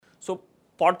So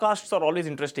podcasts are always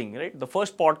interesting, right? The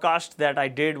first podcast that I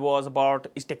did was about,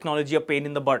 is technology a pain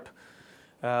in the butt?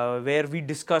 Where we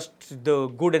discussed the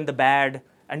good and the bad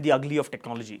and the ugly of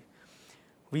technology.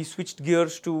 We switched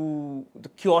gears to the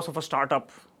chaos of a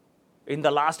startup. In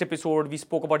the last episode, we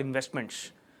spoke about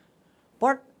investments.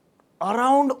 But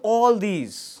around all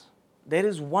these, there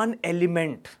is one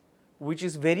element which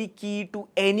is very key to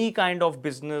any kind of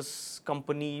business,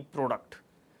 company, product.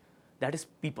 That is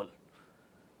people.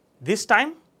 This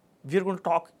time, we're going to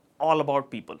talk all about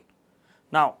people.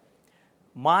 Now,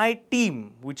 my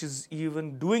team, which is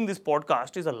even doing this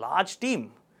podcast, is a large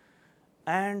team.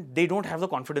 And they don't have the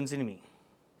confidence in me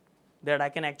that I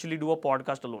can actually do a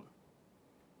podcast alone.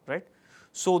 Right?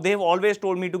 So they've always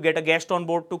told me to get a guest on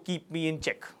board to keep me in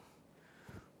check.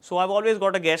 So I've always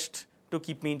got a guest to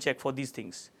keep me in check for these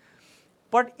things.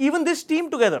 But even this team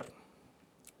together,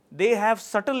 they have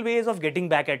subtle ways of getting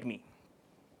back at me.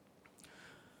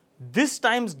 This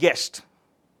time's guest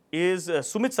is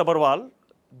Sumit Sabharwal,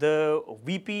 the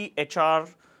VP HR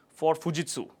for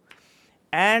Fujitsu.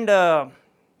 And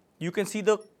you can see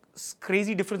the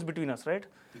crazy difference between us, right?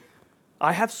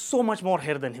 I have so much more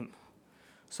hair than him.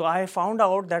 So I found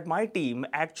out that my team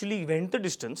actually went the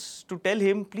distance to tell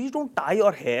him, please don't tie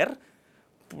your hair,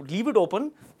 leave it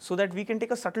open so that we can take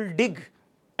a subtle dig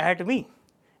at me.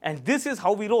 And this is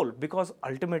how we roll, because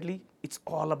ultimately it's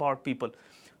all about people.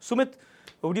 Sumit,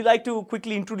 would you like to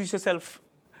quickly introduce yourself?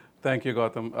 Thank you,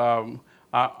 Gautam.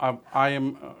 I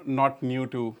am not new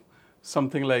to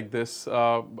something like this,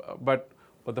 but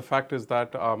the fact is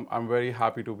that I'm very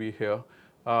happy to be here.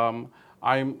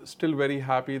 I'm still very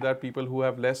happy that people who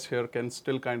have less hair can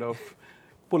still kind of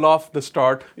pull off the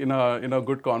start in a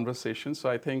good conversation. So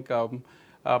I think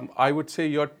I would say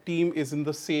your team is in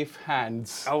the safe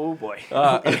hands. Oh boy!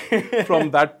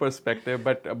 From that perspective,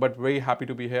 but very happy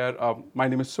to be here. My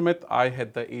name is Sumit. I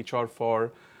head the HR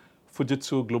for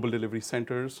Fujitsu Global Delivery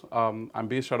Centers. I'm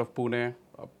based out of Pune,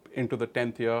 into the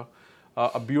 10th year.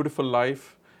 A beautiful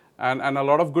life, and a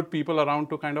lot of good people around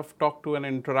to kind of talk to and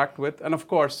interact with. And of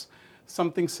course,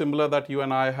 something similar that you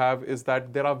and I have is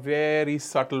that there are very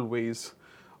subtle ways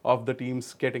of the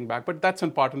teams getting back, but that's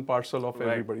an part and parcel of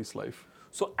everybody's life.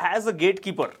 So as a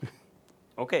gatekeeper,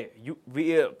 okay,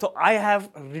 so I have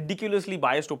ridiculously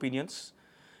biased opinions,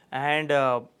 and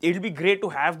it'll be great to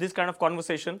have this kind of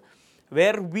conversation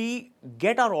where we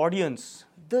get our audience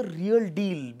the real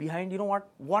deal behind,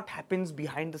 what happens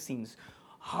behind the scenes.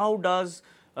 How does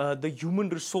the human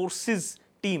resources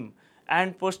team,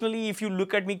 and personally, if you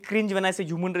look at me cringe when I say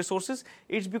human resources,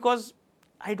 it's because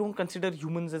I don't consider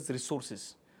humans as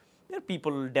resources. They're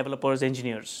people, developers,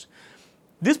 engineers.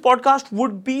 This podcast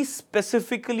would be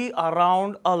specifically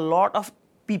around a lot of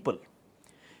people.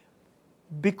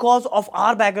 Because of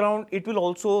our background, it will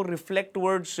also reflect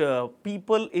towards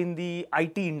people in the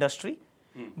IT industry,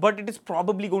 but it is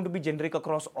probably going to be generic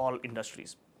across all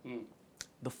industries.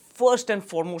 The first and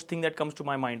foremost thing that comes to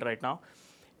my mind right now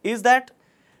is that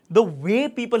the way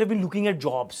people have been looking at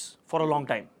jobs for a long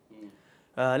time.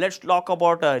 Let's talk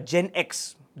about Gen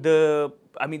X, the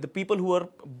people who were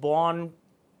born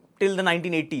till the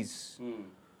 1980s.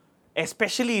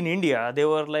 Especially in India, they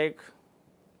were like,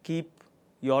 keep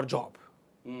your job.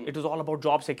 It was all about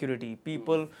job security.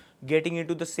 People getting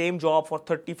into the same job for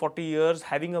 30, 40 years,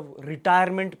 having a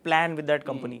retirement plan with that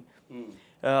company.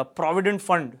 Provident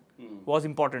fund was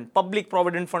important. Public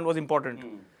provident fund was important.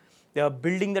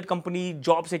 Building that company,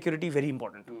 job security, very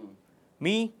important.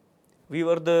 Me, we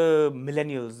were the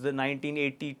millennials, the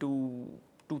 1980 to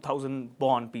 2000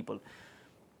 born people.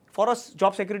 For us,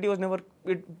 job security was never,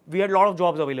 we had a lot of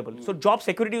jobs available. So job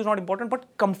security was not important, but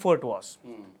comfort was.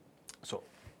 So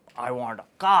I want a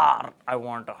car, I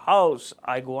want a house,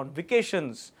 I go on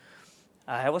vacations,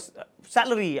 I have a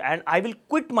salary, and I will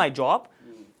quit my job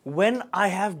when I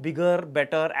have bigger,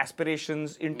 better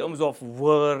aspirations in terms of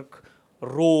work,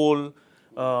 role,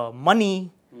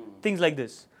 money, things like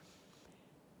this.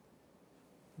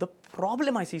 The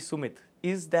problem I see, Sumit,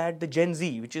 is that the Gen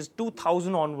Z, which is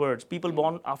 2000 onwards, people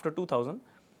born after 2000,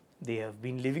 they have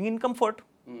been living in comfort.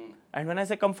 And when I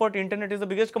say comfort, internet is the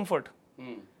biggest comfort.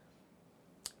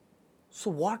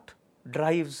 So what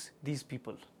drives these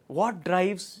people? What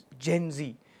drives Gen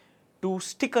Z to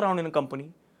stick around in a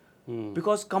company?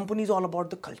 Because company is all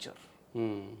about the culture.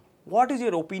 What is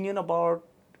your opinion about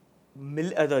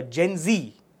the Gen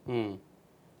Z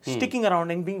sticking around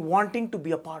and wanting to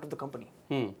be a part of the company?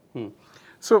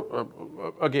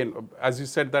 So again, as you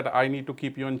said that I need to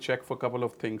keep you in check for a couple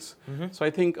of things. So I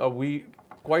think we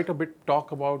quite a bit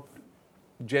talk about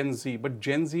Gen Z, but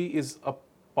Gen Z is a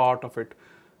part of it.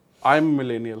 I'm a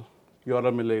millennial, you're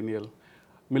a millennial.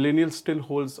 millennials still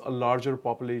holds a larger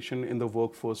population in the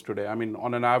workforce today. I mean,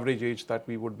 on an average age that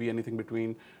we would be anything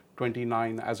between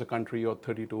 29 as a country or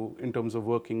 32 in terms of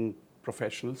working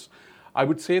professionals. I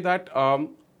would say that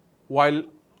while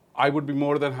I would be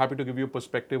more than happy to give you a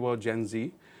perspective of Gen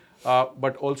Z,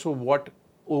 but also what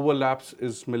overlaps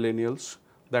is millennials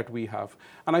that we have.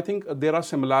 And I think there are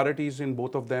similarities in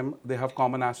both of them. They have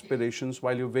common aspirations,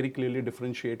 while you very clearly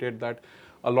differentiated that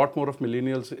a lot more of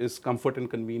millennials is comfort and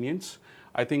convenience.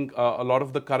 I think a lot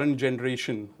of the current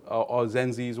generation or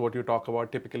Gen Zs, what you talk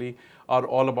about typically, are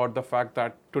all about the fact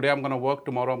that today I'm going to work,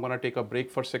 tomorrow I'm going to take a break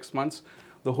for 6 months.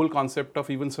 The whole concept of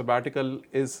even sabbatical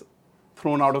is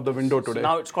thrown out of the window today. So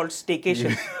now it's called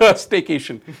staycation.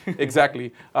 Staycation,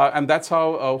 exactly. And that's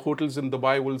how hotels in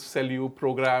Dubai will sell you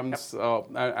programs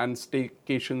and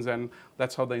staycations, and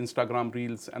that's how the Instagram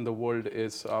reels and the world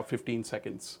is 15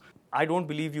 seconds. I don't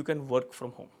believe you can work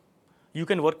from home. You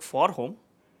can work for home,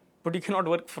 but you cannot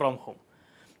work from home.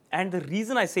 And the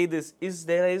reason I say this is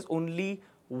there is only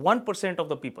 1% of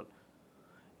the people,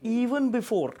 even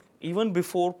before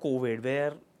COVID,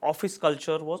 where office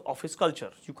culture was office culture.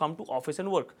 You come to office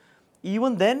and work.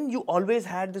 Even then, you always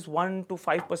had this 1 to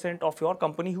 5% of your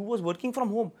company who was working from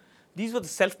home. These were the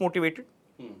self-motivated,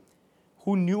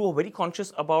 who were very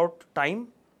conscious about time.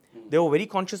 They were very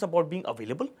conscious about being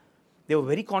available. They were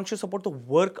very conscious about the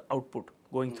work output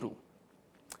going through.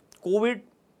 COVID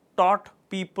taught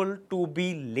people to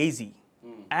be lazy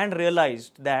and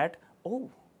realized that,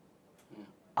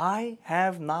 I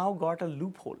have now got a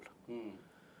loophole.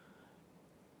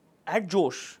 At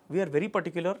Josh, we are very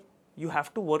particular. You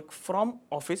have to work from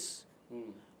office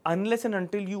unless and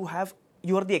until you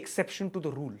are the exception to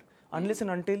the rule. Unless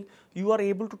and until you are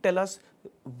able to tell us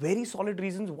very solid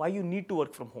reasons why you need to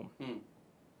work from home.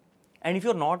 And if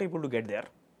you're not able to get there,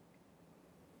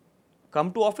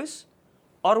 come to office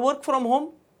or work from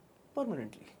home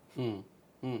permanently.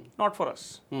 Not for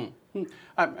us.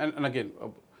 And again,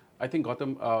 I think,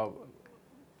 Gautam,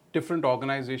 different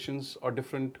organizations or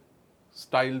different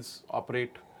styles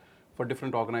operate for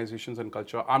different organizations and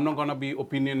culture. I'm not going to be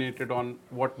opinionated on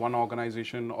what one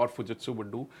organization or Fujitsu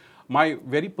would do. My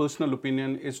very personal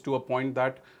opinion is to a point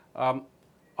that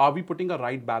are we putting a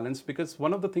right balance? Because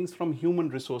one of the things from human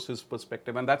resources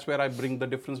perspective, and that's where I bring the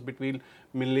difference between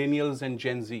millennials and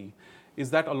Gen Z, is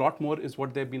that a lot more is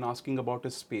what they've been asking about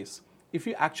is space. If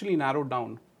you actually narrow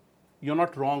down, you're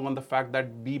not wrong on the fact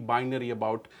that be binary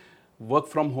about work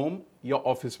from home, your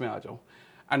office mein aa jao.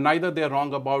 And neither they're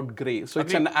wrong about gray. So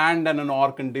it's an and an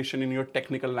or condition in your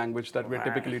technical language that we're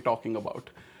typically talking about.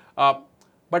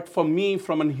 But for me,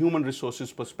 from a human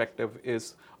resources perspective,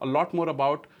 is a lot more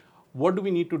about what do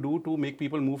we need to do to make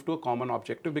people move to a common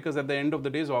objective? Because at the end of the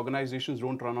day, organizations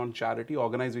don't run on charity.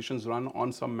 Organizations run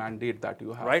on some mandate that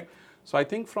you have. Right. So I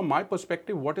think from my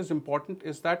perspective, what is important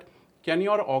is that can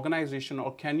your organization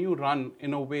or can you run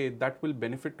in a way that will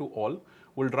benefit to all,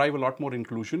 will drive a lot more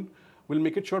inclusion, will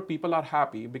make it sure people are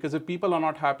happy. Because if people are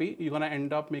not happy, you're going to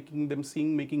end up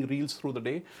making reels through the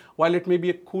day. While it may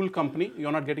be a cool company,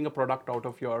 you're not getting a product out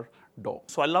of your door.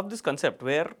 So I love this concept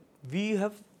where we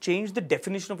have changed the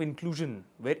definition of inclusion,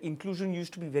 where inclusion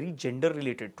used to be very gender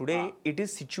related. Today, it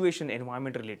is situation,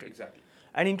 environment related. Exactly.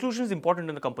 And inclusion is important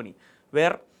in the company,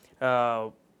 where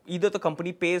either the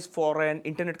company pays for an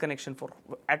internet connection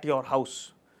at your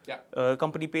house. Yeah.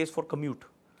 Company pays for commute.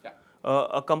 Yeah.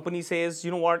 A company says, you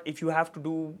know what, if you have to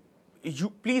do,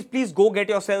 please go get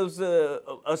yourselves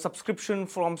a subscription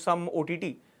from some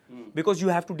OTT because you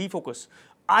have to defocus.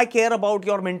 I care about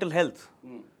your mental health.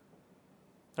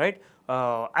 Right?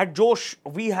 At Josh,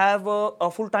 we have a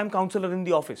full-time counselor in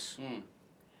the office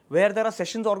where there are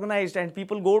sessions organized and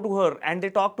people go to her and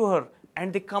they talk to her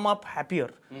and they come up happier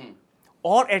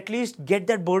or at least get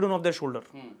that burden off their shoulder.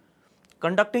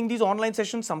 Conducting these online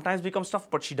sessions sometimes becomes tough,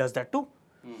 but she does that too.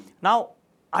 Now,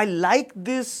 I like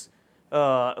this,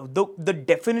 the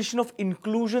definition of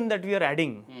inclusion that we are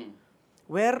adding,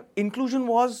 where inclusion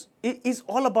is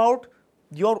all about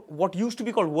what used to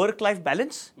be called work-life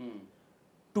balance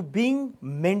to being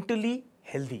mentally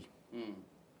healthy.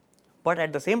 But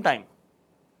at the same time,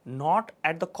 not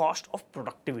at the cost of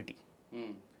productivity.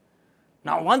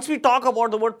 Now, once we talk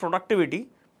about the word productivity,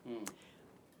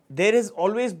 there has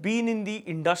always been in the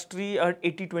industry an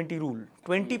 80-20 rule.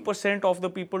 20% of the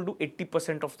people do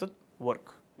 80% of the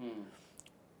work.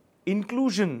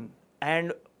 Inclusion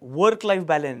and work-life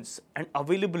balance and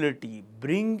availability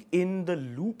bring in the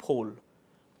loophole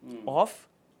of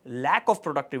lack of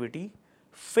productivity,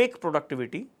 fake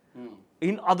productivity.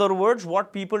 In other words,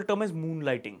 what people term as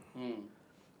moonlighting.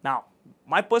 Now,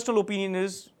 my personal opinion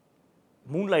is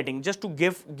moonlighting, just to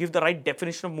give the right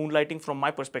definition of moonlighting from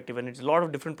my perspective, and it's a lot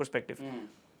of different perspective.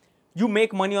 You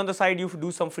make money on the side, you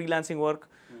do some freelancing work,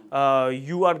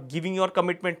 you are giving your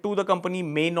commitment to the company,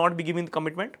 may not be giving the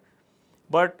commitment,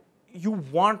 but you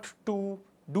want to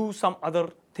do some other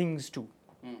things too.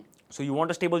 So you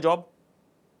want a stable job,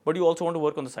 but you also want to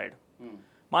work on the side.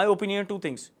 My opinion, two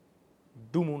things.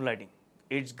 Do moonlighting.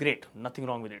 It's great, nothing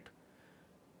wrong with it.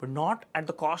 But not at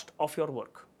the cost of your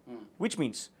work. Which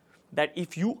means that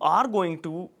if you are going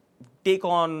to take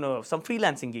on some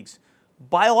freelancing gigs,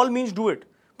 by all means do it.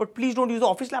 But please don't use the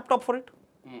office laptop for it.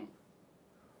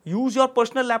 Use your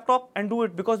personal laptop and do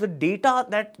it, because the data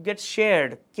that gets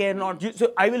shared cannot.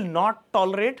 So I will not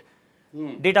tolerate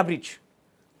data breach.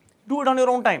 Do it on your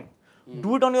own time.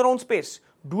 Do it on your own space.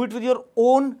 Do it with your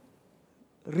own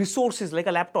resources like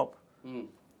a laptop.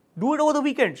 Do it over the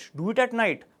weekends. Do it at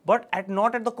night, but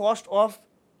not at the cost of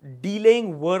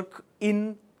delaying work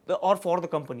in or for the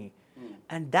company.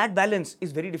 And that balance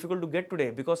is very difficult to get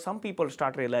today, because some people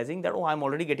start realizing that, oh, I'm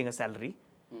already getting a salary.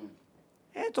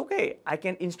 It's okay. I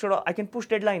can push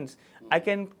deadlines. I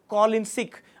can call in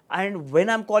sick. And when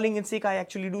I'm calling in sick, I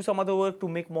actually do some other work to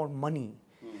make more money.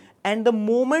 And the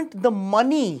moment the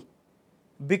money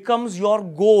becomes your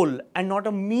goal and not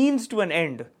a means to an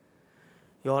end,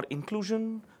 your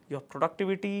inclusion, your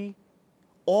productivity,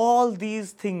 all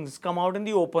these things come out in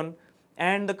the open,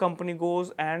 and the company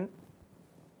goes and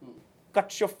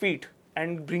cuts your feet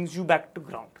and brings you back to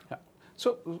ground. Yeah.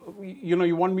 So,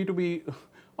 you want me to be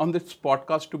on this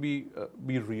podcast to be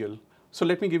real. So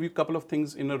let me give you a couple of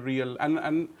things in a real.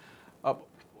 And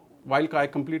while I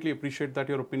completely appreciate that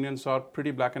your opinions are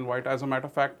pretty black and white, as a matter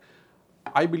of fact,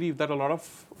 I believe that a lot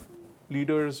of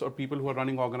leaders or people who are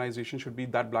running organizations should be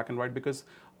that black and white, because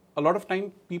a lot of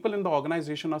time people in the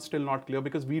organization are still not clear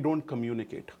because we don't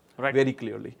communicate very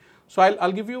clearly. So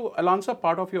I'll answer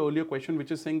part of your earlier question,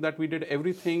 which is saying that we did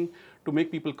everything to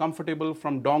make people comfortable,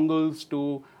 from dongles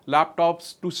to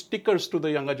laptops to stickers to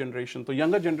the younger generation. So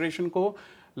younger generation को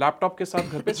laptop के साथ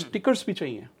घर पे stickers भी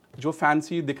चाहिए, जो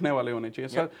fancy दिखने वाले होने चाहिए.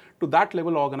 So to that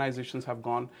level organizations have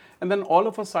gone. And then all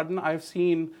of a sudden I've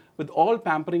seen, with all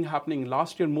pampering happening,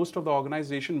 last year most of the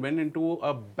organization went into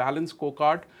a balanced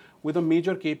scorecard with a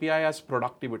major KPI as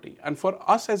productivity. And for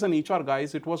us as an HR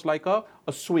guys, it was like a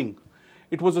swing.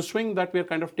 It was a swing that we're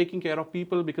kind of taking care of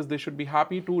people because they should be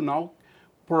happy to now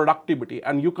productivity.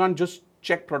 And you can't just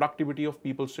check productivity of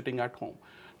people sitting at home.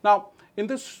 Now, in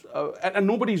this, and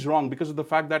nobody's wrong, because of the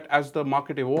fact that as the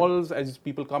market evolves, as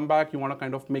people come back, you want to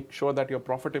kind of make sure that you're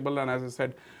profitable. And as I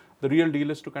said, the real deal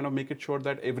is to kind of make it sure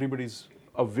that everybody's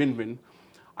a win-win.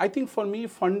 I think for me,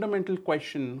 fundamental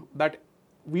question that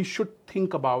we should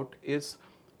think about is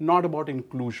not about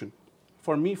inclusion.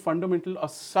 For me, fundamental, a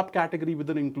subcategory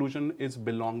within inclusion is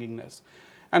belongingness.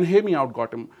 And hear me out,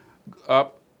 Gautam.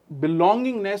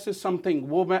 Belongingness is something,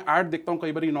 वो मैं ad देखता हूँ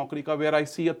कई बारी नौकरी का, where I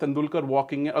see a Tendulkar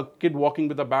walking, a kid walking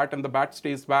with a bat, and the bat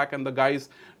stays back, and the guy is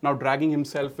now dragging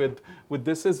himself with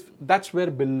this. That's where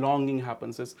belonging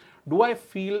happens. Is, do I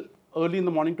feel early in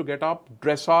the morning to get up,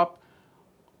 dress up,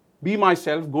 be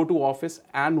myself, go to office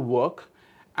and work?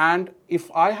 And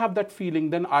if I have that feeling,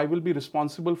 then I will be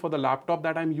responsible for the laptop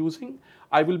that I'm using.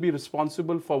 I will be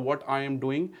responsible for what I am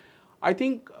doing. I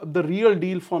think the real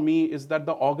deal for me is that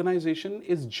the organization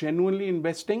is genuinely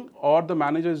investing, or the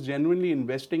manager is genuinely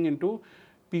investing into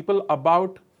people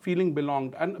about feeling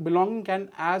belonged. And belonging can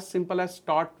as simple as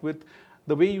start with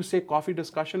the way you say coffee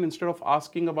discussion. Instead of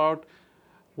asking about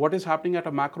what is happening at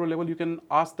a macro level, you can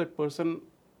ask that person,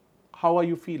 how are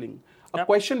you feeling? A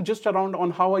question just around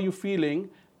on how are you feeling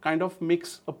kind of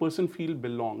makes a person feel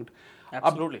belonged.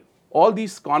 Absolutely. All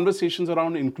these conversations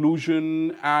around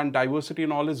inclusion and diversity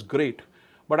and all is great.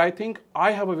 But I think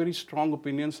I have a very strong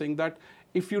opinion saying that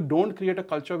if you don't create a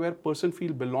culture where person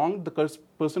feel belonged, the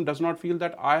person does not feel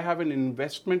that I have an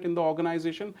investment in the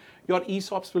organization, your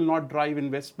ESOPs will not drive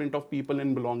investment of people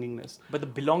in belongingness. But the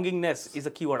belongingness is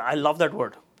a key word. I love that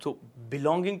word. So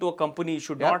belonging to a company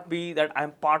should not be that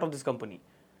I'm part of this company.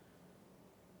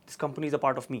 This company is a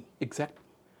part of me. Exactly.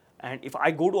 And if I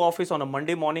go to office on a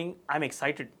Monday morning, I'm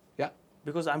excited. Yeah.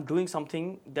 Because I'm doing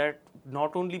something that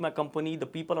not only my company, the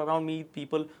people around me,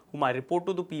 people whom I report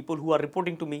to, the people who are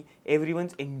reporting to me,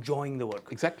 everyone's enjoying the work.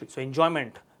 Exactly. So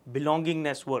enjoyment,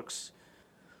 belongingness works.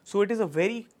 So it is a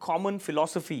very common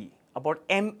philosophy about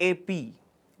MAP,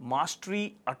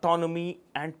 mastery, autonomy,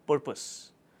 and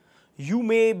purpose. You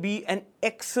may be an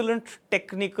excellent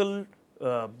technical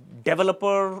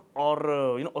developer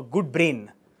or a good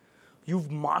brain.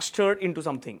 You've mastered into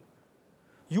something.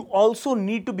 You also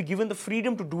need to be given the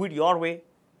freedom to do it your way,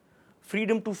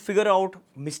 freedom to figure out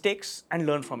mistakes and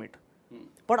learn from it.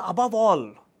 But above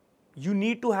all, You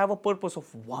need to have a purpose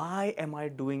of why am I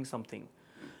doing something.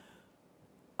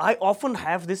 I often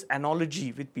have this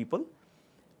analogy with people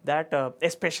that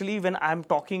especially when I'm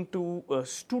talking to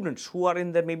students who are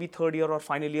in their maybe third year or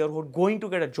final year who are going to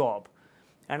get a job,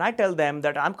 and I tell them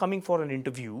that I'm coming for an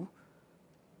interview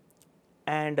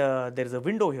and there is a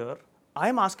window here,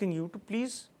 I'm asking you to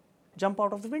please jump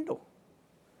out of the window.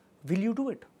 Will you do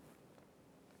it?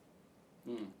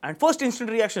 And first instant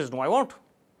reaction is, no, I won't.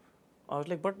 I was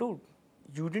like, but dude,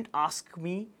 you didn't ask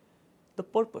me the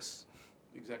purpose.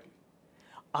 Exactly.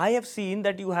 I have seen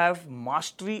that you have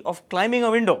mastery of climbing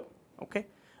a window. Okay,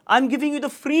 I'm giving you the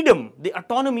freedom, the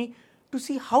autonomy to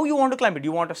see how you want to climb it.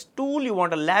 You want a stool, you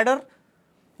want a ladder,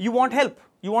 you want help,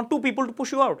 you want two people to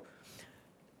push you out.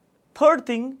 Third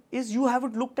thing is you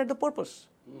haven't looked at the purpose.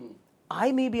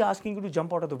 I may be asking you to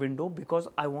jump out of the window because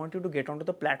I want you to get onto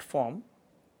the platform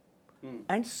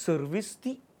and service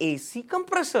the AC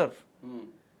compressor.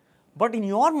 But in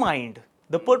your mind,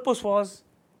 the purpose was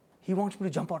he wants me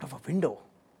to jump out of a window.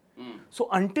 So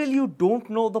until you don't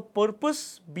know the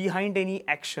purpose behind any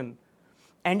action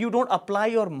and you don't apply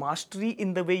your mastery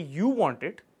in the way you want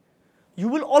it, you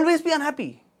will always be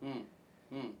unhappy.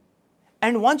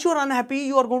 And once you're unhappy,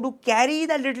 you are going to carry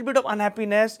that little bit of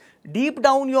unhappiness deep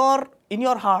down in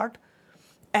your heart,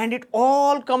 and it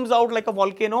all comes out like a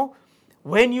volcano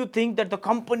when you think that the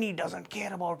company doesn't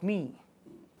care about me.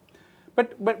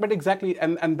 But exactly,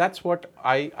 and that's what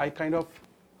I kind of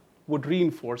would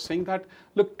reinforce, saying that,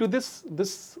 look, to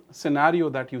this scenario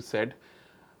that you said,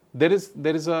 there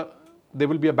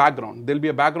will be a background. There will be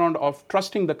a background of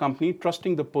trusting the company,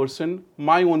 trusting the person,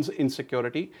 my own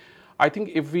insecurity. I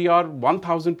think if we are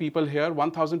 1,000 people here,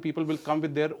 1,000 people will come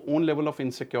with their own level of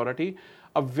insecurity.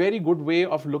 A very good way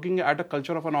of looking at a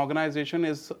culture of an organization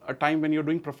is a time when you're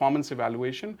doing performance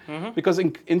evaluation, because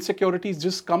insecurities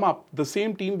just come up. The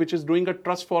same team which is doing a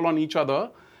trust fall on each other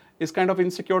is kind of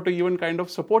insecure to even kind of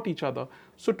support each other.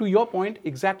 So to your point,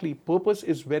 exactly, purpose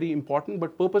is very important,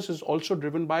 but purpose is also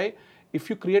driven by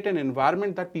if you create an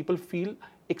environment that people feel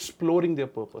exploring their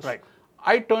purpose. Right.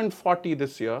 I turned 40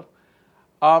 this year,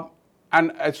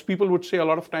 and as people would say, a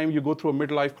lot of time you go through a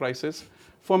midlife crisis.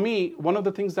 For me, one of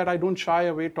the things that I don't shy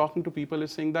away talking to people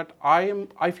is saying that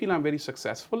I feel I'm very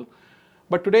successful,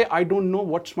 but today I don't know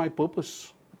what's my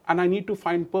purpose, and I need to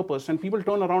find purpose. And people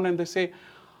turn around and they say,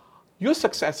 you're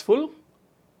successful,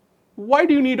 why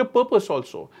do you need a purpose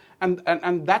also? And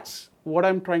that's what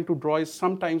I'm trying to draw is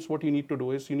sometimes what you need to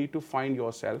do is you need to find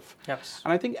yourself. Yes.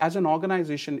 And I think as an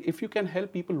organization, if you can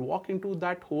help people walk into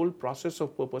that whole process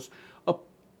of purpose,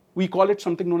 we call it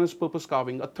something known as purpose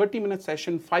carving, a 30-minute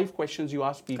session, 5 questions you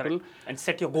ask people. Correct. And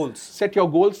set your goals. Set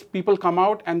your goals, people come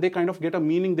out and they kind of get a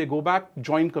meaning, they go back,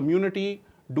 join community,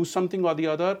 do something or the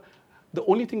other. The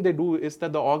only thing they do is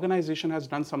that the organization has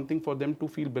done something for them to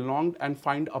feel belonged and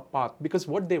find a path, because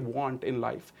what they want in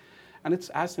life, and it's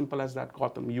as simple as that,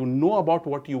 Gautam. You know about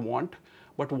what you want,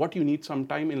 but what you need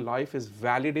sometime in life is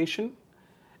validation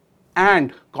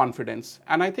and confidence.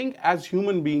 And I think as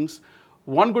human beings,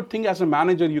 one good thing as a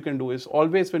manager you can do is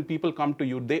always when people come to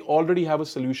you, they already have a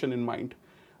solution in mind.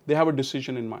 They have a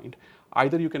decision in mind.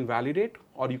 Either you can validate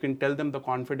or you can tell them the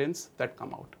confidence that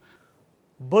come out.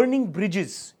 Burning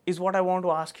bridges is what I want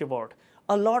to ask you about.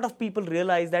 A lot of people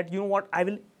realize that, you know what, I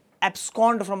will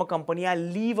abscond from a company, I'll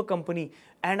leave a company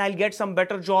and I'll get some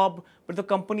better job, but the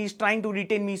company is trying to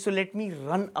retain me, so let me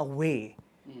run away.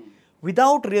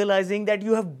 Without realizing that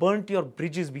you have burnt your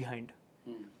bridges behind.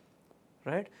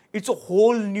 Right? It's a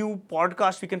whole new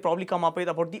podcast we can probably come up with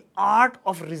about the art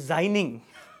of resigning.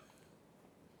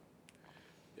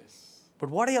 Yes. But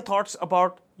what are your thoughts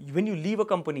about when you leave a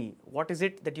company, what is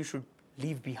it that you should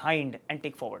leave behind and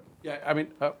take forward? Yeah, I mean,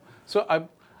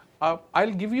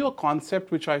 I'll give you a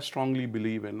concept which I strongly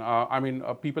believe in.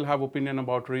 People have opinion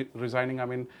about resigning. I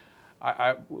mean,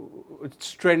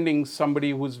 it's trending.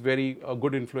 Somebody who's very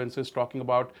good influencer is talking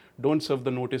about don't serve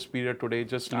the notice period today,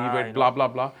 just leave it, blah, blah,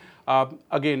 blah.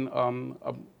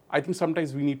 I think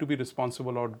sometimes we need to be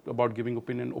responsible about giving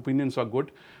opinion. Opinions are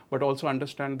good, but also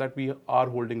understand that we are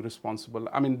holding responsible.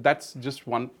 I mean, that's just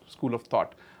one school of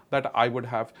thought that I would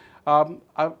have.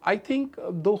 I think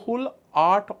the whole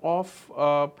art of,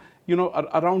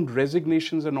 around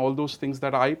resignations and all those things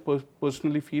that I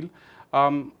personally feel,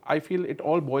 I feel it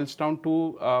all boils down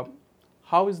to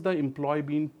how is the employee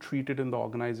being treated in the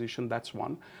organization. That's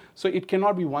one. So it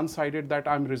cannot be one-sided that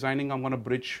I'm resigning, I'm going to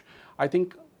bridge. I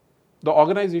think the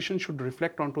organization should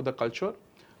reflect onto the culture.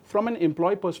 From an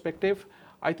employee perspective,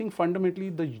 I think fundamentally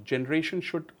the generation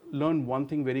should learn one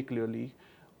thing very clearly.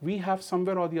 We have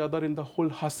somewhere or the other in the whole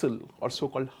hustle or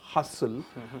so-called hustle,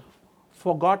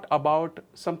 forgot about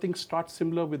something starts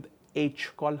similar with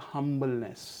H called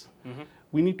humbleness.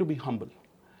 We need to be humble.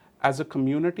 As a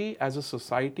community, as a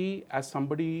society, as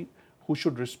somebody who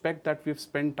should respect that we've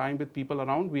spent time with people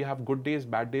around, we have good days,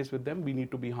 bad days with them, we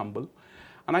need to be humble.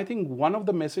 And I think one of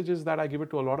the messages that I give it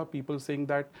to a lot of people saying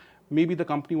that maybe the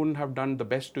company wouldn't have done the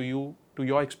best to you, to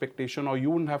your expectation, or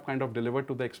you wouldn't have kind of delivered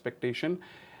to the expectation.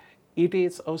 It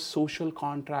is a social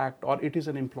contract or it is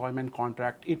an employment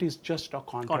contract. It is just a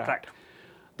contract.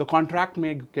 The contract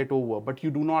may get over, but you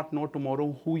do not know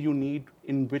tomorrow who you need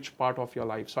in which part of your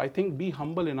life. So I think be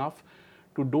humble enough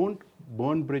to don't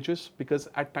burn bridges, because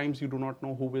at times you do not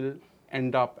know who will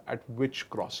end up at which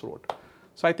crossroad.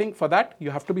 So I think for that, you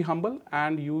have to be humble,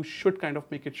 and you should kind of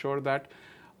make it sure that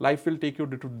life will take you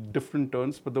to different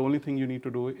turns, but the only thing you need to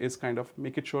do is kind of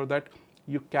make it sure that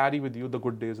you carry with you the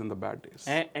good days and the bad days.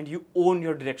 And you own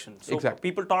your direction. So exactly.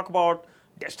 People talk about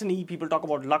destiny, people talk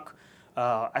about luck.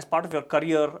 As part of your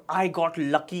career, I got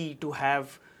lucky to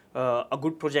have a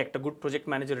good project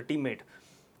manager, a teammate.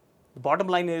 The bottom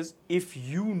line is, if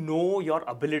you know your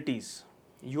abilities,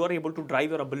 you are able to drive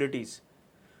your abilities,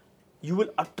 you will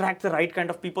attract the right kind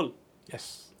of people.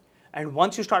 Yes. And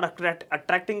once you start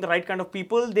attracting the right kind of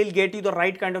people, they'll get you the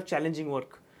right kind of challenging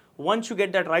work. Once you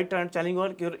get that right kind of challenging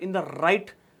work, you're in the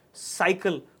right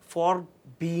cycle for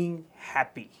being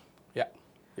happy. Yeah.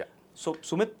 So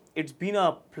Sumit, it's been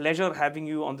a pleasure having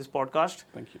you on this podcast.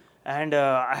 Thank you. And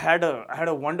I had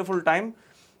a wonderful time.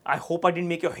 I hope I didn't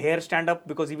make your hair stand up,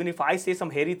 because even if I say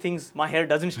some hairy things, my hair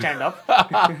doesn't stand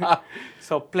up.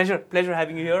 So pleasure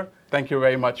having you here. Thank you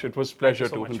very much. It was a pleasure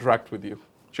to interact with you.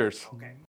 Cheers. Okay.